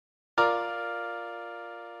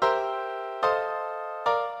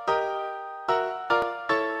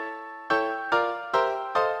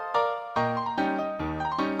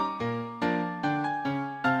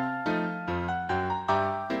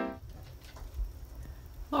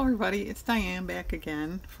Hello everybody, it's Diane back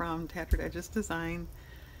again from Tattered Edges Design,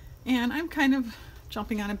 and I'm kind of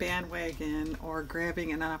jumping on a bandwagon or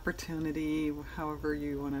grabbing an opportunity, however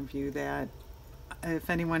you want to view that. If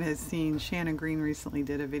anyone has seen, Shannon Green recently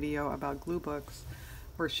did a video about glue books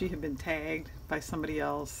where she had been tagged by somebody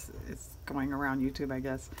else. It's going around YouTube, I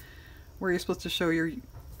guess, where you're supposed to show your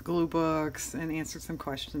glue books and answer some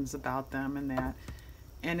questions about them and that.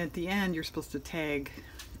 And at the end, you're supposed to tag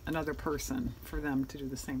another person for them to do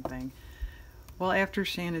the same thing. Well, after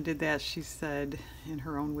Shannon did that, she said in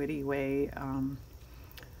her own witty way,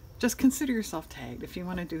 just consider yourself tagged. If you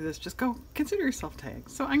want to do this, just go consider yourself tagged.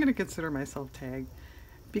 So I'm going to consider myself tagged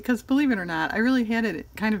because, believe it or not, I really had it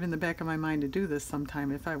kind of in the back of my mind to do this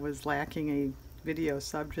sometime if I was lacking a video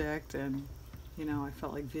subject and, you know, I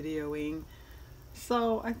felt like videoing.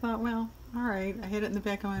 So I thought, well, all right, I had it in the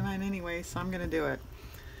back of my mind anyway, so I'm going to do it.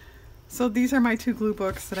 So these are my two glue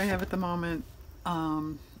books that I have at the moment.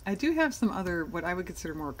 I do have some other, what I would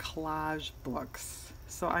consider more collage books.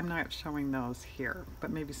 So I'm not showing those here,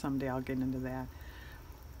 but maybe someday I'll get into that.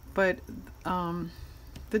 But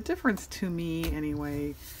the difference to me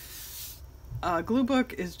anyway, a glue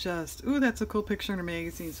book is just, ooh, that's a cool picture in a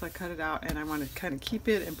magazine, so I cut it out and I want to kind of keep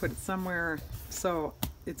it and put it somewhere so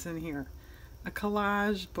it's in here. A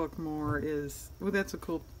collage book more is, ooh, that's a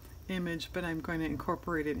cool image, but I'm going to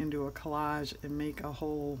incorporate it into a collage and make a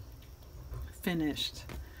whole finished,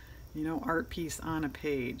 you know, art piece on a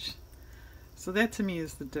page. So that to me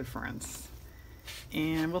is the difference.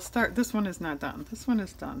 And we'll start, this one is not done. This one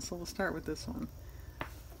is done, so we'll start with this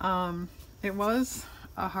one. It was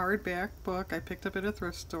a hardback book I picked up at a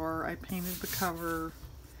thrift store. I painted the cover.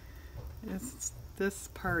 This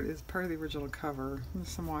part is part of the original cover. There's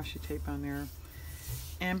some washi tape on there.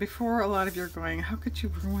 And before a lot of you are going, how could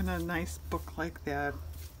you ruin a nice book like that?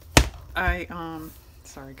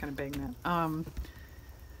 Sorry, kind of banged that.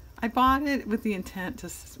 I bought it with the intent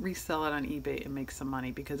to resell it on eBay and make some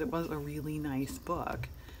money because it was a really nice book.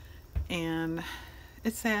 And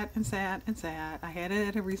it sat and sat and sat. I had it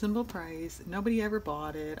at a reasonable price. Nobody ever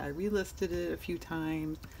bought it. I relisted it a few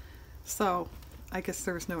times. So I guess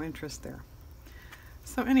there was no interest there.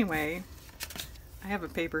 So anyway, I have a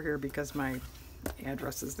paper here because my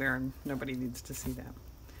address is there and nobody needs to see that.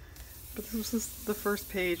 But this is the first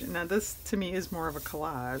page. Now this to me is more of a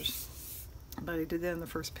collage, but I did that in the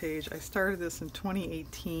first page. I started this in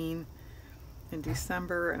 2018 in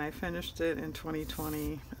December and I finished it in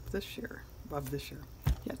 2020 of this year.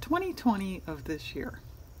 Yeah, 2020 of this year.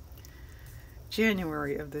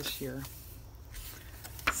 January of this year.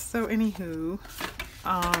 So anywho,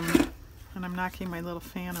 and I'm knocking my little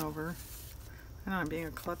fan over. I know I'm being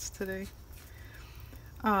a klutz today.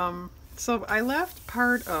 So I left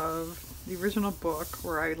part of the original book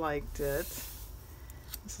where I liked it.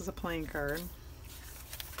 This is a playing card.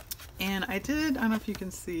 And I don't know if you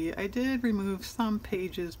can see, I did remove some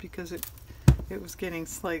pages because it was getting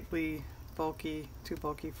slightly bulky, too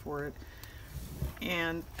bulky for it.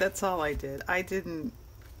 And that's all I did. I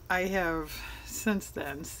have since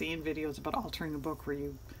then seen videos about altering a book where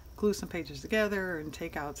you glue some pages together and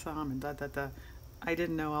take out some and da da da. I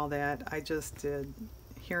didn't know all that. I just did.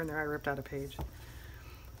 Here and there I ripped out a page.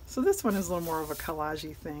 So this one is a little more of a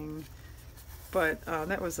collage-y thing, but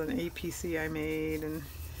that was an APC I made and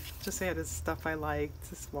just added stuff I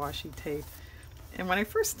liked, this washi tape. And when I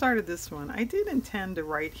first started this one, I did intend to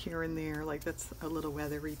write here and there, like that's a little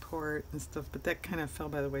weather report and stuff, but that kind of fell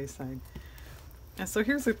by the wayside. And so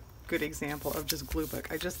here's a good example of just glue book.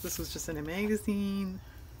 This was just in a magazine.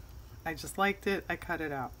 I just liked it. I cut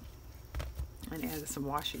it out and added some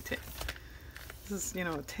washi tape. This is, you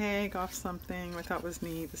know, a tag off something I thought was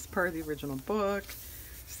neat. This is part of the original book.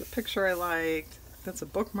 This is a picture I liked. That's a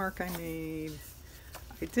bookmark I made.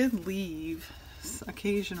 I did leave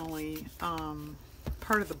occasionally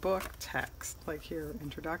part of the book text, like here,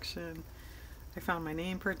 introduction. I found my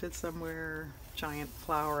name printed somewhere, giant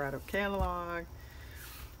flower out of catalog.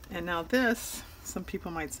 And now this, some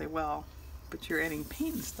people might say, well, but you're adding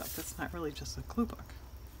paint and stuff. That's not really just a glue book.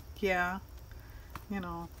 Yeah, you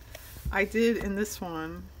know. I did in this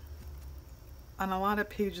one, on a lot of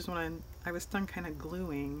pages when I was done kind of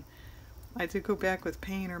gluing, I did go back with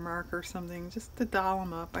paint or marker or something just to doll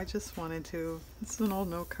them up. I just wanted to. This is an old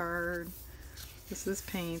note card. This is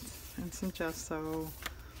paint and some gesso.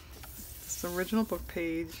 This original book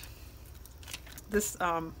page. This,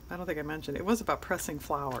 I don't think I mentioned, it was about pressing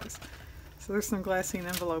flowers. So there's some glassine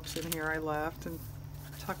envelopes in here I left and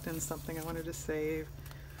tucked in something I wanted to save.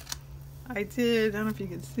 I don't know if you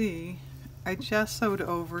can see, I gessoed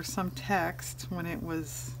over some text when it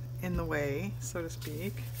was in the way, so to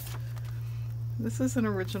speak. This is an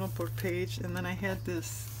original book page, and then I had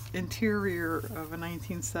this interior of a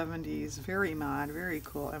 1970s, very mod, very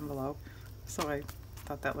cool envelope. So I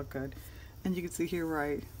thought that looked good. And you can see here where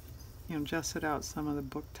I, adjusted out some of the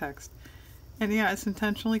book text. And yeah, it's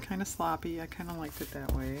intentionally kind of sloppy. I kind of liked it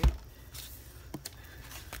that way.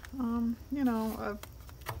 A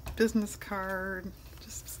business card,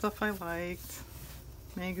 just stuff I liked.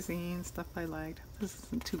 Magazine, stuff I liked. This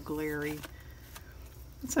isn't too glary.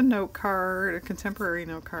 It's a note card, a contemporary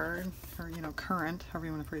note card, or current, however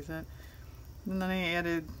you want to phrase it. And then I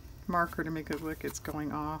added marker to make it look it's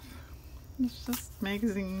going off. It's just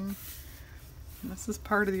magazine. And this is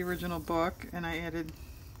part of the original book, and I added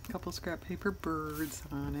a couple scrap paper birds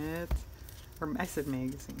on it. Or I said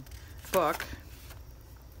magazine. Book.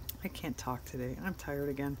 I can't talk today. I'm tired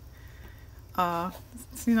again.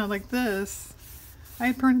 Like this.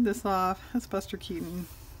 I printed this off. That's Buster Keaton.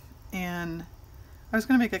 And I was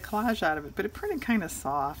going to make a collage out of it, but it printed kind of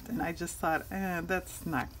soft, and I just thought, that's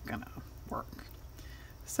not going to work.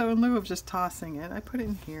 So in lieu of just tossing it, I put it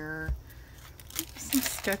in here. Some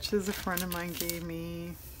sketches a friend of mine gave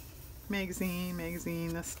me. Magazine,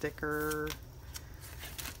 a sticker.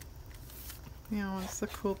 It's a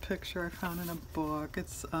cool picture I found in a book.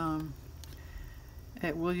 It's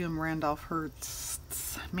at William Randolph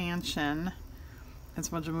Hearst's mansion. It's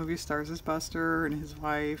a bunch of movie stars. It's Buster and his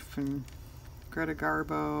wife and Greta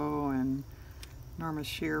Garbo and Norma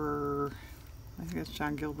Shearer. I think it's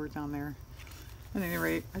John Gilbert down there. At any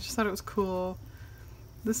rate, I just thought it was cool.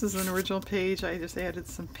 This is an original page. I just added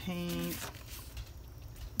some paint.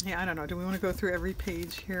 Yeah, I don't know. Do we want to go through every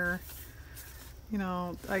page here?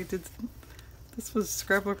 This was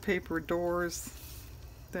scrapbook paper doors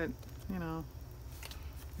that,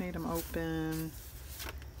 made them open.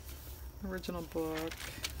 Original book.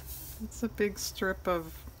 It's a big strip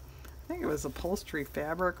of, I think it was upholstery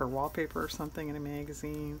fabric or wallpaper or something in a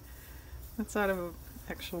magazine. That's out of an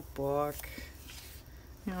actual book.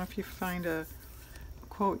 If you find a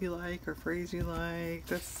quote you like or phrase you like,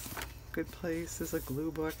 that's a good place. Is a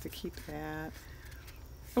glue book to keep that.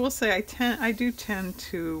 I will say I do tend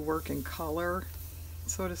to work in color,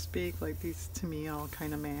 so to speak. Like these to me all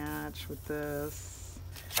kind of match with this.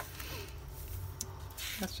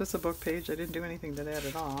 That's just a book page. I didn't do anything to that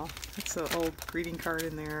at all. That's an old greeting card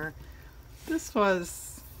in there. This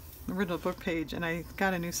was the original book page, and I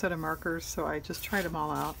got a new set of markers, so I just tried them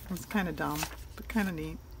all out. It's kind of dumb, but kind of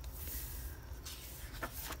neat.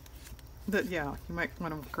 Yeah, you might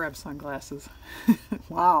want to grab sunglasses.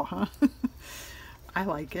 Wow, huh? I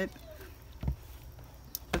like it.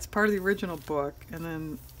 It's part of the original book, and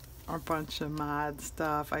then a bunch of mod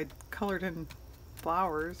stuff. I colored in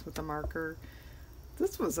flowers with a marker.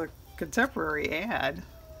 This was a contemporary ad.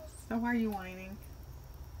 So why are you whining?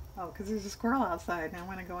 Oh, because there's a squirrel outside and I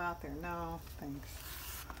want to go out there. No, thanks.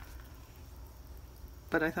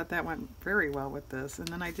 But I thought that went very well with this. And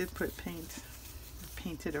then I did put paint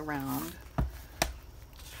it around.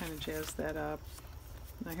 Kind of jazzed that up.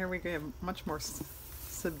 Now here we go, much more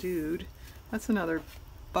subdued. That's another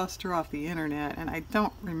Buster off the internet, and I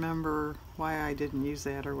don't remember why I didn't use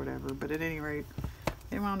that or whatever, but at any rate,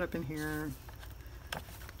 it wound up in here.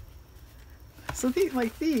 So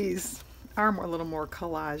these are a little more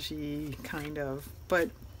collage-y kind of, but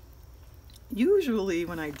usually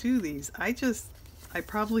when I do these, I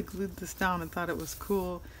probably glued this down and thought it was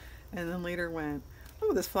cool, and then later went,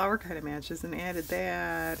 oh, this flower kind of matches, and added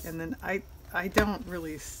that, and then I don't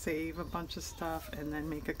really save a bunch of stuff and then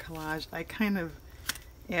make a collage. I kind of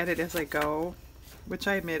add it as I go, which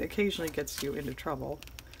I admit occasionally gets you into trouble.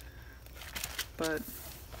 But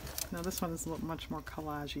no, this one is much more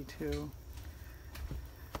collage-y too.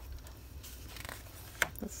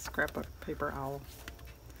 This is scrapbook paper owl.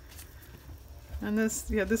 And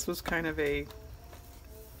this was kind of a,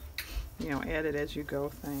 added as you go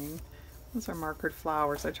thing. Those are markered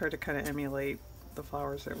flowers. I tried to kind of emulate the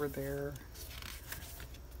flowers that were there.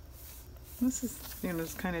 This is,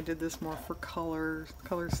 just kind of did this more for color's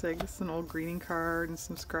sake. This is an old greeting card and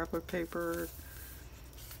some scrapbook paper.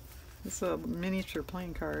 This is a miniature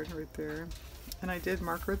playing card right there. And I did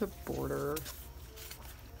marker the border.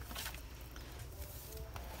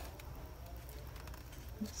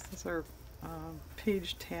 These are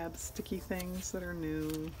page tab sticky things that are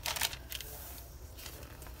new.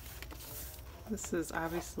 This is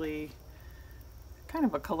obviously kind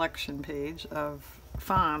of a collection page of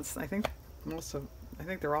fonts. I think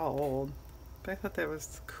they're all old, but I thought that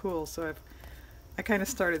was cool. So I kind of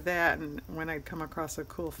started that, and when I'd come across a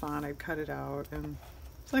cool font, I'd cut it out, and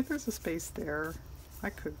it's like there's a space there.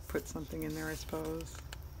 I could put something in there, I suppose.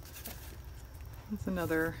 That's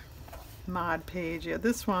another mod page. Yeah,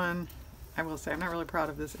 this one I will say I'm not really proud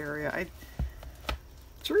of this area. I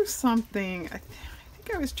drew something, I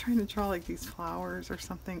think I was trying to draw like these flowers or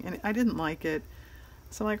something, and I didn't like it.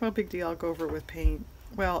 So I'm like, well, big deal, I'll go over it with paint.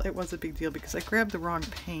 Well, it was a big deal because I grabbed the wrong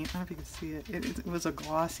paint. I don't know if you can see it. It was a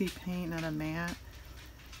glossy paint, not a matte.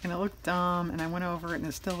 And it looked dumb, and I went over it, and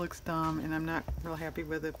it still looks dumb, and I'm not real happy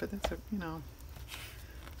with it, but that's, you know,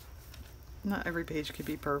 not every page could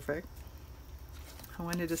be perfect. I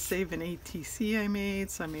wanted to save an ATC I made,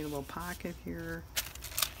 so I made a little pocket here.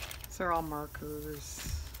 These are all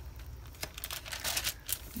markers.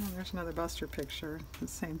 Oh, there's another Buster picture. The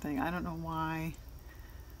same thing. I don't know why.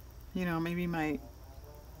 You know, maybe my,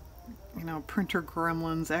 you know, printer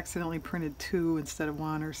gremlins accidentally printed 2 instead of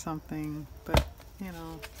 1 or something, but, you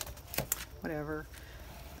know, whatever.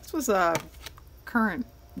 This was a current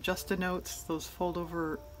Just-A-Notes, those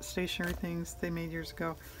fold-over stationery things they made years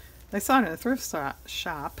ago. I saw it in a thrift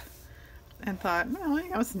shop and thought, well,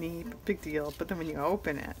 that was neat, big deal. But then when you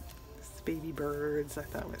open it, it's baby birds. I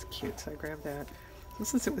thought it was cute, so I grabbed that. So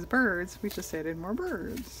since it was birds, we just added more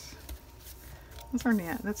birds. That's our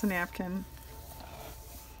that's a napkin.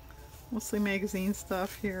 Mostly magazine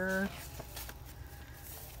stuff here.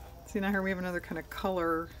 See, now here we have another kind of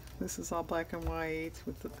color. This is all black and white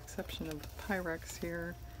with the exception of Pyrex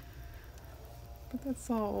here. But that's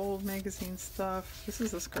all old magazine stuff. This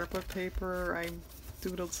is a scrapbook paper. I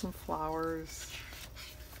doodled some flowers.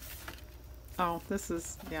 Oh, this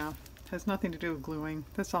is, yeah, has nothing to do with gluing.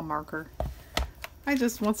 That's all marker. I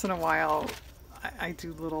just, once in a while, I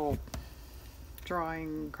do little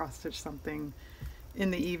drawing, cross-stitch something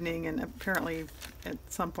in the evening, and apparently at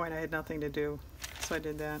some point I had nothing to do, so I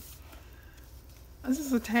did that. This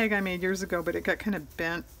is a tag I made years ago, but it got kind of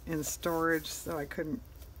bent in storage, so I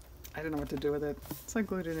didn't know what to do with it, so I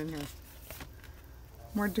glued it in here.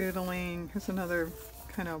 More doodling. Here's another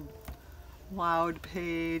kind of loud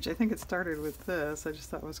page. I think it started with this. I just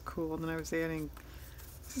thought it was cool, and then I was adding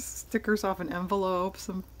stickers off an envelope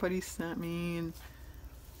somebody sent me, and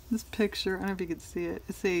this picture, I don't know if you can see it,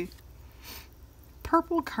 it's a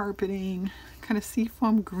purple carpeting, kind of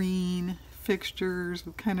seafoam green fixtures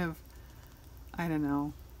with kind of, I don't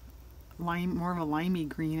know, more of a limey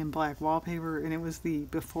green and black wallpaper, and it was the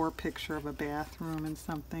before picture of a bathroom and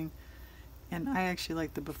something, and I actually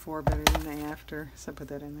like the before better than the after, so I put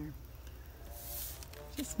that in there.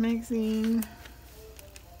 Just magazine,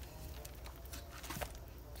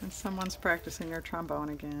 and someone's practicing their trombone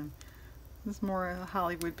again. This is more a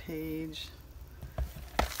Hollywood page.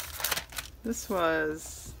 This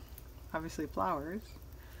was obviously flowers.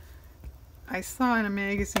 I saw in a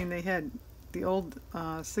magazine they had the old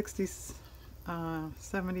 60s,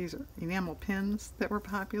 70s enamel pins that were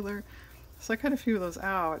popular. So I cut a few of those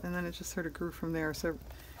out, and then it just sort of grew from there. So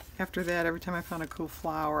after that, every time I found a cool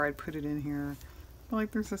flower, I'd put it in here. But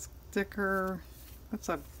like there's a sticker. That's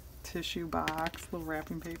a tissue box, little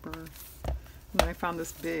wrapping paper. And then I found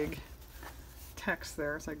this big text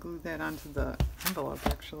there, so I glued that onto the envelope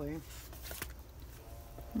actually.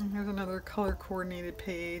 And here's another color coordinated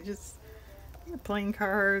page. It's playing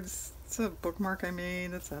cards. It's a bookmark I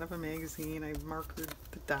made that's out of a magazine. I marked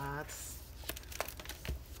the dots.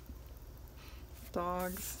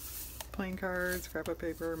 Dogs, playing cards, scrapbook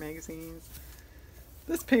paper, magazines.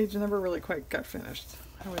 This page never really quite got finished.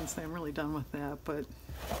 I wouldn't say I'm really done with that, but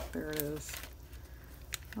there it is.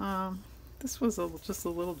 This was just a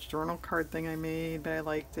little journal card thing I made, but I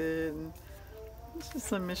liked it. And it's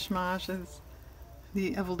just a mishmash. It's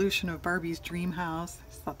the evolution of Barbie's dream house. I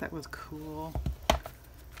just thought that was cool.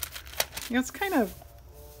 You know, it's kind of,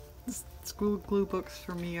 school glue books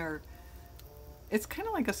for me are, it's kind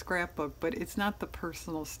of like a scrapbook, but it's not the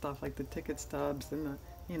personal stuff like the ticket stubs and the,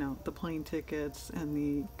 you know, the plane tickets and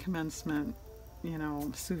the commencement, you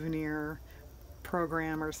know, souvenir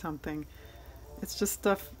program or something. It's just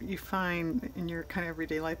stuff you find in your kind of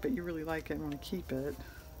everyday life, but you really like it and want to keep it.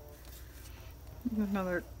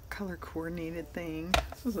 Another color coordinated thing.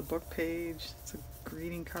 This was a book page. It's a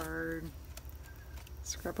greeting card.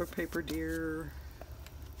 Scrapbook paper deer.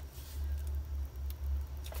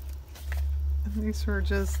 And these were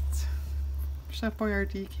just, Chef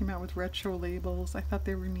Boyardee came out with retro labels. I thought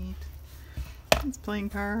they were neat. It's playing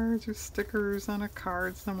cards or stickers on a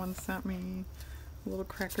card someone sent me. A little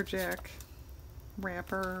Cracker Jack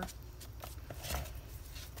wrapper.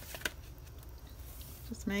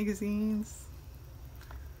 Just magazines.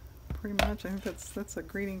 Pretty much. I think that's a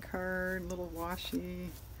greeting card, little washi.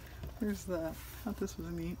 There's the, I thought this was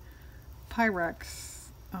neat, Pyrex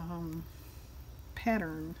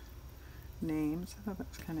pattern names. I thought that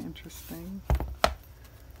was kind of interesting.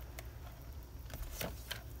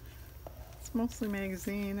 It's mostly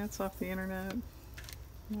magazine. That's off the internet.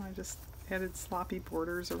 You know, I just added sloppy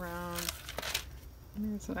borders around.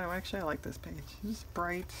 Oh, actually, I like this page. It's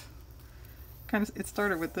bright. Kind of. It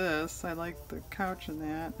started with this. I like the couch and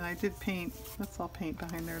that. And I did paint. That's all paint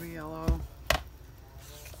behind there, the yellow.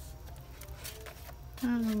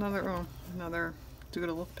 And another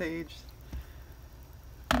doodle page.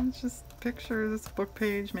 And it's just pictures. It's a book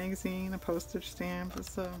page, magazine, a postage stamp.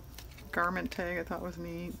 It's a garment tag I thought was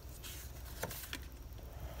neat.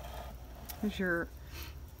 There's your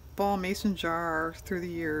Ball Mason Jar Through the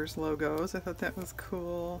Years logos. I thought that was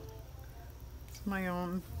cool. It's my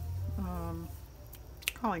own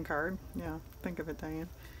calling card. Yeah, think of it, Diane.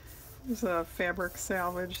 There's a fabric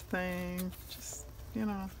salvage thing. Just, you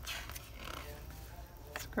know,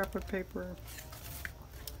 scrapbook paper.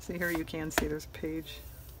 See here, you can see there's a page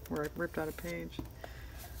where I ripped out a page.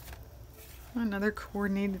 Another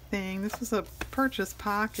coordinated thing. This was a purchase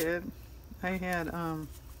pocket. I had,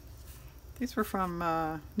 these were from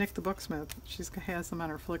Nick the Booksmith. She has them on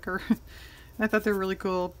her Flickr. I thought they were really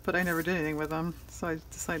cool, but I never did anything with them, so I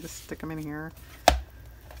decided to stick them in here.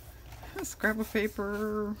 A scrapbook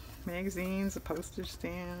paper, magazines, a postage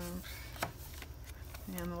stamp,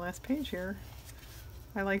 and the last page here.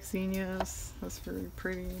 I like zinnias. That's a very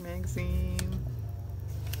pretty magazine.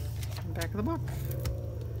 And back of the book.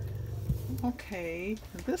 Okay,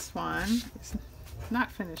 this one is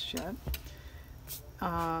not finished yet.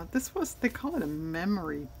 This was, they call it a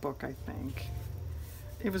memory book, I think.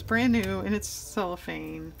 It was brand new and it's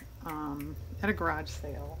cellophane at a garage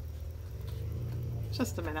sale.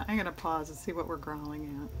 Just a minute, I'm going to pause and see what we're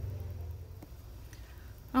growling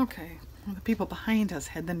at. Okay, well, the people behind us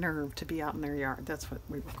had the nerve to be out in their yard. That's what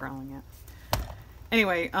we were growling at.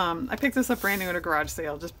 Anyway, I picked this up brand new at a garage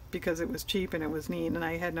sale just because it was cheap and it was neat and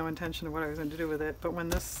I had no intention of what I was going to do with it. But when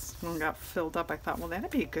this one got filled up, I thought, well, that'd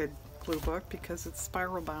be a good glue book because it's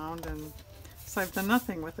spiral bound, and so I've done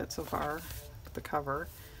nothing with it so far, with the cover.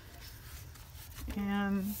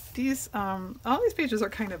 And these, all these pages are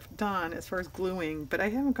kind of done as far as gluing, but I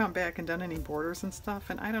haven't gone back and done any borders and stuff,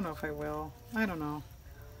 and I don't know if I will. I don't know.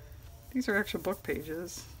 These are actual book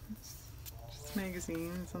pages. It's just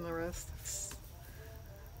magazines and the rest.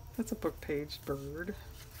 That's a book page bird.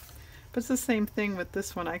 But it's the same thing with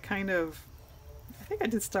this one. I think I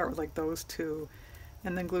did start with like those two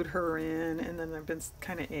and then glued her in, and then I've been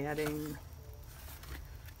kind of adding.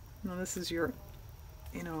 Now this is your,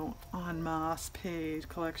 you know, en masse page,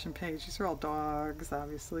 collection page. These are all dogs,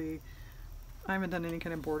 obviously. I haven't done any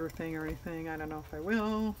kind of border thing or anything. I don't know if I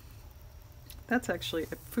will. That's actually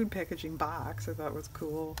a food packaging box I thought was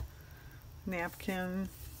cool. Napkin.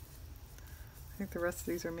 I think the rest of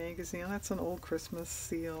these are magazine. That's an old Christmas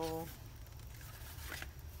seal.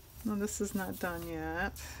 No, this is not done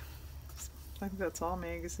yet. I think that's all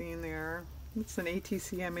magazine there. It's an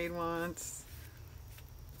ATC I made once.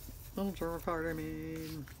 Little journal card I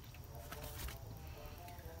made.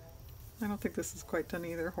 I don't think this is quite done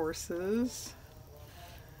either. Horses.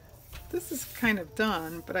 This is kind of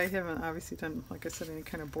done, but I haven't obviously done, like I said, any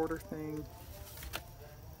kind of border thing.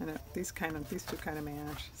 And these two kind of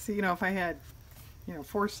match. See, you know, if I had, you know,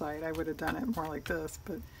 foresight, I would have done it more like this.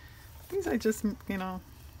 But these I just, you know,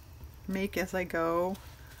 make as I go.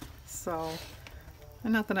 So,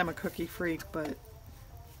 and not that I'm a cookie freak, but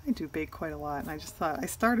I do bake quite a lot. And I just thought, I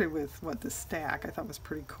started with this stack I thought was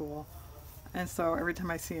pretty cool. And so every time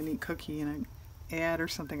I see a neat cookie in an ad or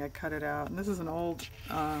something, I cut it out. And this is an old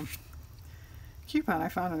coupon I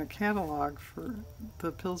found in a catalog for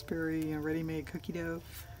the Pillsbury ready-made cookie dough.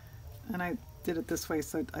 And I did it this way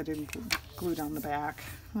so I didn't glue down the back.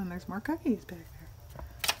 And there's more cookies back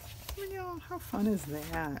there. You know, how fun is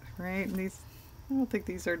that, right? And these, I don't think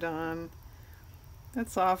these are done.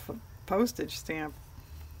 That's off a postage stamp,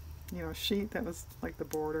 you know, sheet that was like the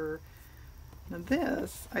border. And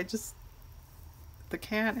this, the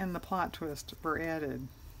cat and the plot twist were added.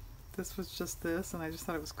 This was just this, and I just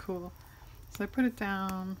thought it was cool. So I put it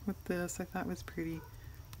down with this, I thought it was pretty,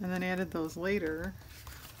 and then added those later.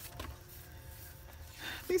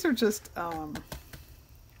 These are just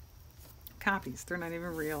copies, they're not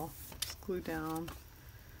even real. Just glued down.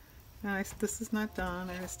 And this is not done.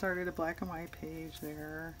 I started a black and white page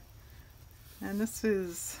there. And this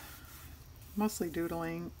is mostly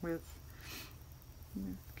doodling with,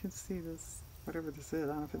 you can see this, whatever this is. I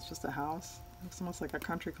don't know if it's just a house. It's almost like a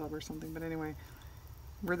country club or something. But anyway,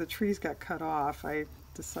 where the trees got cut off, I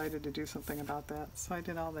decided to do something about that. So I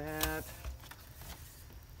did all that.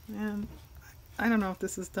 And I don't know if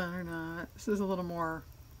this is done or not. This is a little more,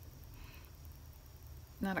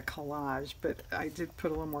 not a collage, but I did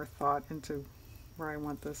put a little more thought into where I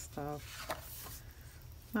want this stuff.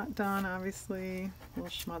 Not done, obviously. A little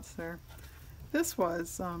schmutz there. This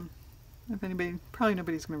was If anybody, probably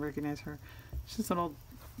nobody's going to recognize her. She's an old,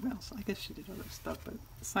 well, I guess she did other stuff, but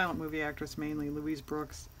silent movie actress mainly, Louise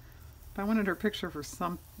Brooks. But I wanted her picture for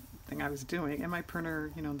something I was doing, and my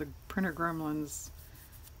printer, you know, the printer gremlins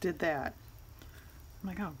did that. I'm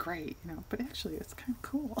like, oh great, you know, but actually it's kind of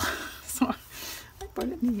cool. So I put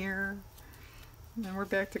it in here. And then we're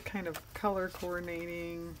back to kind of color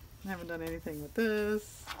coordinating. I haven't done anything with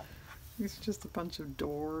this. These are just a bunch of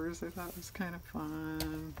doors I thought was kind of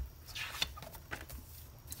fun.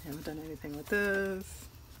 Haven't done anything with this.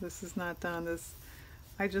 This is not done. This,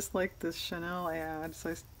 I just like this Chanel ad, so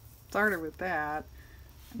I started with that,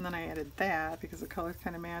 and then I added that because the colors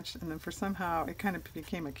kind of matched, and then for somehow it kind of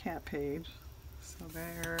became a cat page. So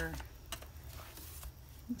there.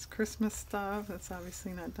 This Christmas stuff, that's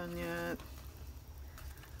obviously not done yet.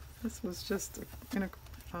 This was just in a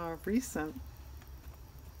recent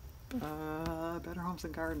Better Homes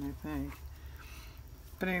and Garden, I think.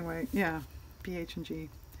 But anyway, yeah, BH&G.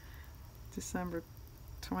 December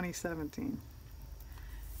 2017.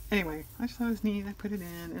 Anyway, I just thought it was neat. I put it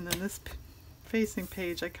in, and then this facing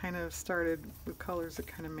page I kind of started with colors that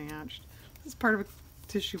kind of matched. This is part of a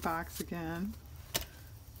tissue box again.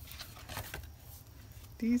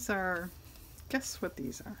 These are, guess what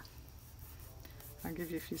these are? I'll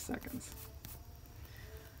give you a few seconds.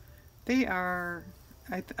 They are,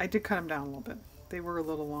 I did cut them down a little bit. They were a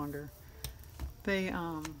little longer. They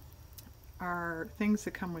are things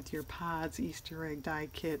that come with your Pods Easter egg die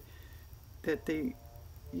kit, that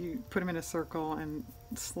you put them in a circle and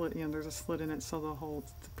slit, you know, there's a slit in it so they'll hold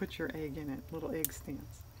to put your egg in it, little egg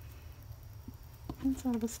stamps. It's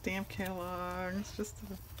out of a stamp catalog. It's just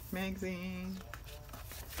a magazine.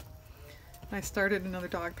 I started another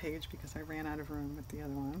dog page because I ran out of room with the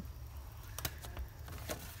other one.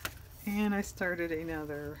 And I started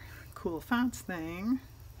another cool fonts thing.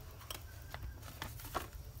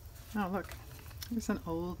 Oh look, there's an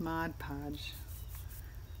old Mod Podge.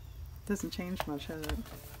 Doesn't change much, has it?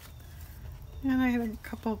 And I had a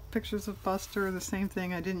couple pictures of Buster, the same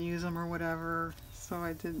thing. I didn't use them or whatever, so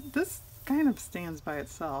I did. This kind of stands by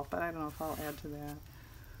itself, but I don't know if I'll add to that.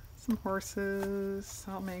 Some horses,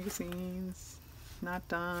 salt magazines, not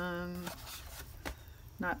done,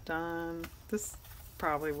 not done. This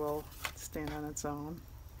probably will stand on its own.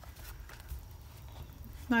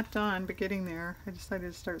 Not done, but getting there. I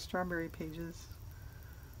decided to start strawberry pages.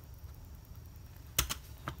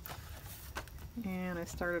 And I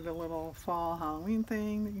started a little fall Halloween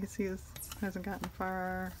thing that you can see this hasn't gotten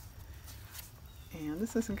far. And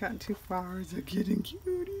this hasn't gotten too far. Is it getting cute?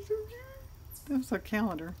 He's so cute. That's a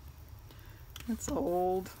calendar. That's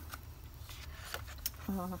old.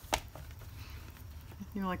 You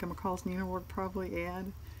know, like a McCall's Nina would probably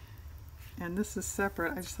add. And this is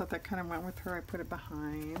separate. I just thought that kind of went with her. I put it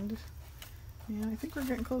behind. And I think we're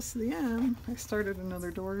getting close to the end. I started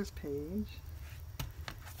another Doors page.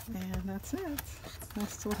 And that's it. I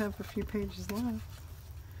still have a few pages left.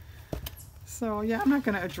 So yeah, I'm not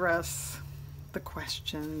going to address the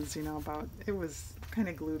questions, you know, about it was kind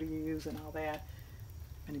of glue to use and all that.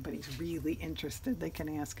 If anybody's really interested, they can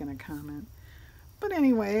ask in a comment. But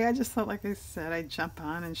anyway, I just thought, like I said, I'd jump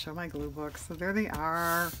on and show my glue books. So there they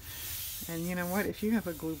are. And you know what? If you have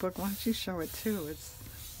a glue book, why don't you show it too? It's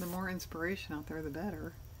the more inspiration out there, the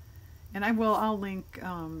better. And I'll link,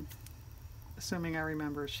 assuming I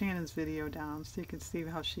remember, Shannon's video down so you can see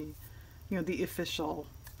how she, you know, the official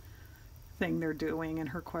thing they're doing and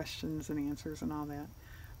her questions and answers and all that.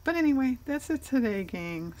 But anyway, that's it today,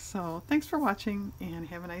 gang. So thanks for watching and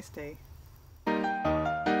have a nice day.